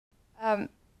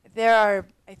There are,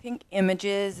 I think,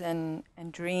 images and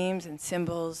dreams and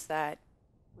symbols that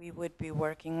we would be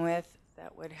working with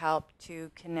that would help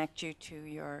to connect you to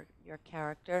your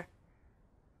character,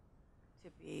 to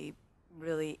be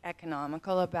really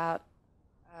economical about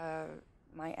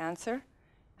my answer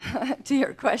to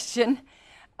your question.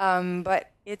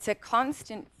 But it's a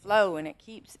constant flow and it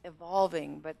keeps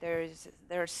evolving. But there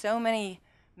are so many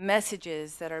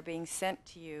messages that are being sent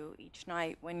to you each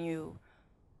night when you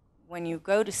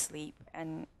go to sleep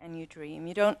and you dream.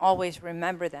 You don't always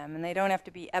remember them, and they don't have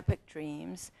to be epic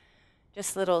dreams,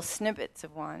 just little snippets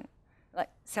of one. Like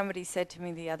somebody said to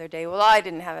me the other day, well, I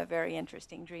didn't have a very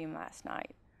interesting dream last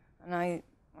night. And I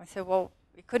said, well,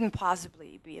 it couldn't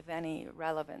possibly be of any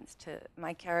relevance to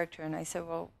my character. And I said,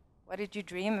 well, what did you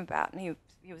dream about? And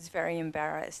he was very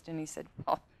embarrassed, and he said,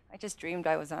 well, I just dreamed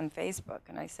I was on Facebook.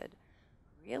 And I said,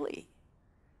 really?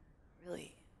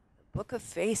 Really? The Book of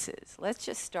Faces. Let's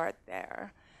just start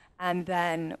there. And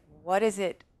then what does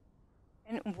it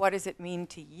mean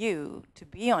to you to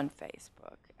be on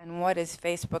Facebook? And what is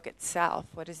Facebook itself?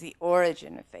 What is the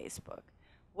origin of Facebook?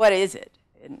 What is it?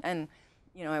 And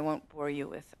you know, I won't bore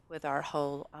you with our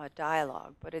whole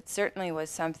dialogue, but it certainly was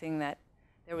something that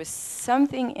there was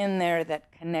something in there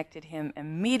that connected him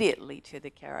immediately to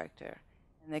the character.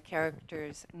 And the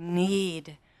character's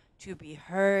need to be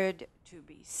heard, to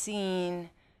be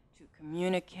seen, to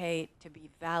communicate, to be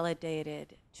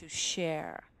validated, to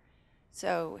share.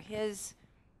 So his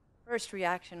first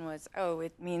reaction was, oh,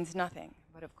 it means nothing.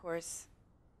 But of course,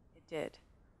 it did.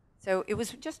 So it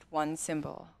was just one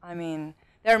symbol. I mean,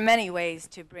 there are many ways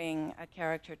to bring a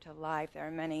character to life. There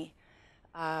are many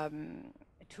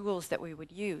tools that we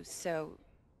would use. So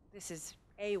this is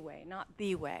a way, not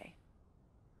the way.